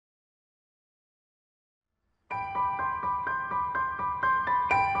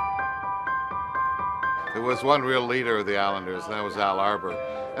There was one real leader of the Islanders, and that was Al Arbour.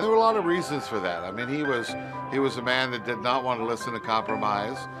 And there were a lot of reasons for that. I mean, he was a man that did not want to listen to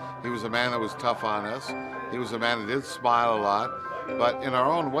compromise. He was a man that was tough on us. He was a man that did smile a lot. But in our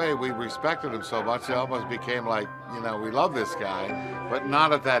own way, we respected him so much, it almost became like, we love this guy, but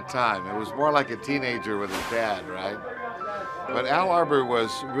not at that time. It was more like a teenager with his dad, right? But Al Arbour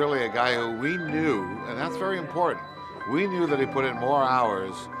was really a guy who we knew, and that's very important, we knew that he put in more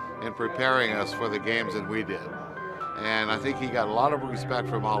hours in preparing us for the games than we did. And I think he got a lot of respect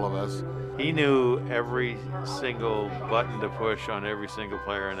from all of us. He knew every single button to push on every single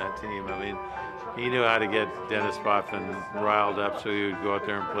player on that team. I mean, he knew how to get Denis Potvin riled up so he would go out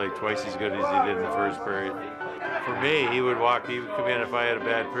there and play twice as good as he did in the first period. For me, he would come in if I had a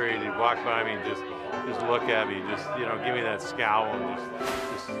bad period, he'd walk by me and just look at me, give me that scowl and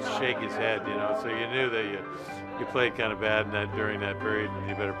just shake his head, So you knew that you played kind of bad during that period and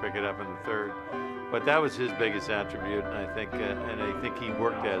you better pick it up in the third. But that was his biggest attribute, and I think he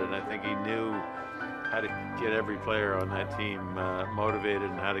worked at it. And I think he knew how to get every player on that team motivated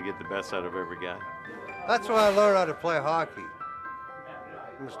and how to get the best out of every guy. That's when I learned how to play hockey.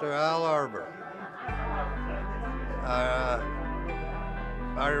 Mr. Al Arbour.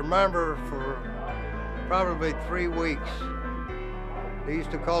 I remember for probably 3 weeks, they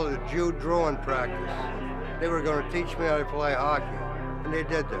used to call it a Jude Drouin practice. They were going to teach me how to play hockey, and they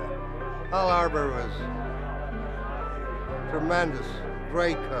did that. Al Arbour was tremendous,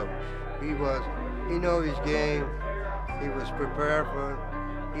 great coach. He knew his game. He was prepared for it.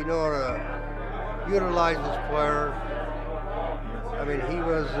 He knew how to utilize his players. I mean,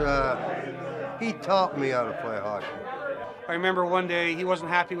 he taught me how to play hockey. I remember one day he wasn't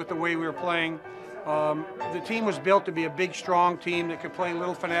happy with the way we were playing. The team was built to be a big, strong team that could play a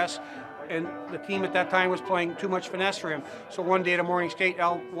little finesse, and the team at that time was playing too much finesse for him. So one day at a morning skate,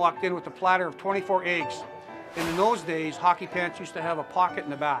 Al walked in with a platter of 24 eggs. And in those days, hockey pants used to have a pocket in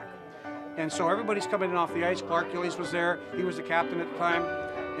the back. And so everybody's coming in off the ice. Clark Gillies was there. He was the captain at the time.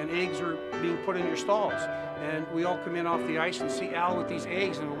 And eggs were being put in your stalls. And we all come in off the ice and see Al with these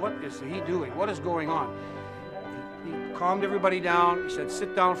eggs. And what is he doing? What is going on? He calmed everybody down. He said,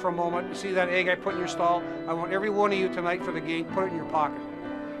 sit down for a moment. You see that egg I put in your stall? I want every one of you tonight for the game, put it in your pocket.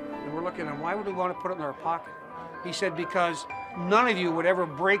 And we're looking at him, why would we want to put it in our pocket? He said, because none of you would ever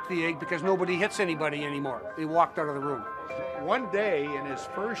break the egg because nobody hits anybody anymore. He walked out of the room. One day in his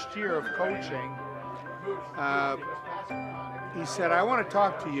first year of coaching, he said, I want to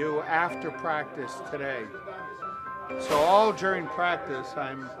talk to you after practice today. So all during practice,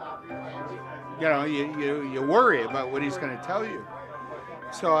 you worry about what he's going to tell you.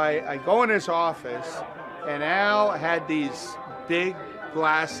 So I go in his office, and Al had these big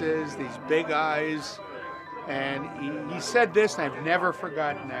glasses, these big eyes, and he said this, and I've never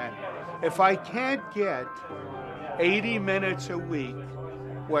forgotten that. If I can't get 80 minutes a week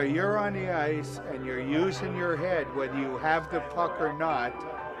where you're on the ice and you're using your head, whether you have the puck or not,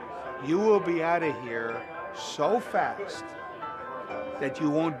 you will be out of here so fast that you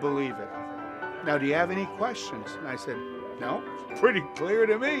won't believe it. Now, do you have any questions? And I said, no, it's pretty clear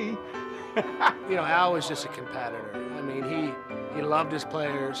to me. Al was just a competitor. I mean, he loved his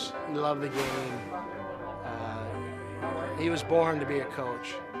players. He loved the game. He was born to be a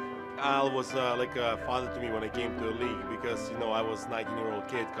coach. Al was like a father to me when I came to the league because, I was a 19-year-old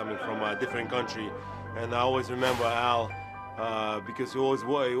kid coming from a different country. And I always remember Al because he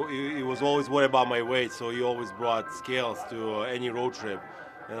was always worried about my weight, so he always brought scales to any road trip.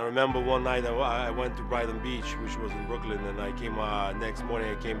 And I remember one night I went to Brighton Beach, which was in Brooklyn, and I came next morning.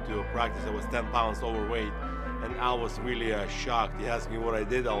 I came to a practice. I was 10 pounds overweight, and Al was really shocked. He asked me what I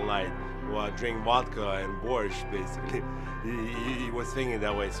did all night. Well, I drink vodka and borscht, basically. He was thinking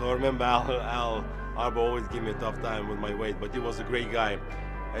that way. So I remember Al Arbour always gave me a tough time with my weight, but he was a great guy.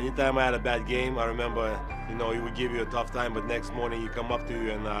 Anytime I had a bad game, I remember, he would give you a tough time, but next morning he come up to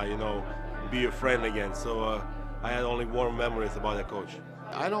you and, be your friend again. So I had only warm memories about that coach.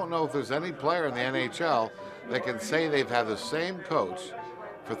 I don't know if there's any player in the NHL that can say they've had the same coach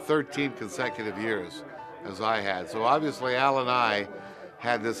for 13 consecutive years as I had. So obviously Al and I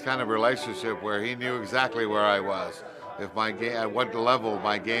had this kind of relationship where he knew exactly where I was, if my game, at what level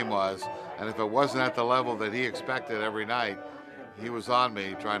my game was, and if it wasn't at the level that he expected every night, he was on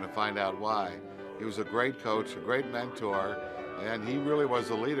me trying to find out why. He was a great coach, a great mentor, and he really was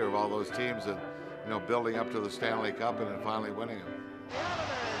the leader of all those teams that, building up to the Stanley Cup and then finally winning it.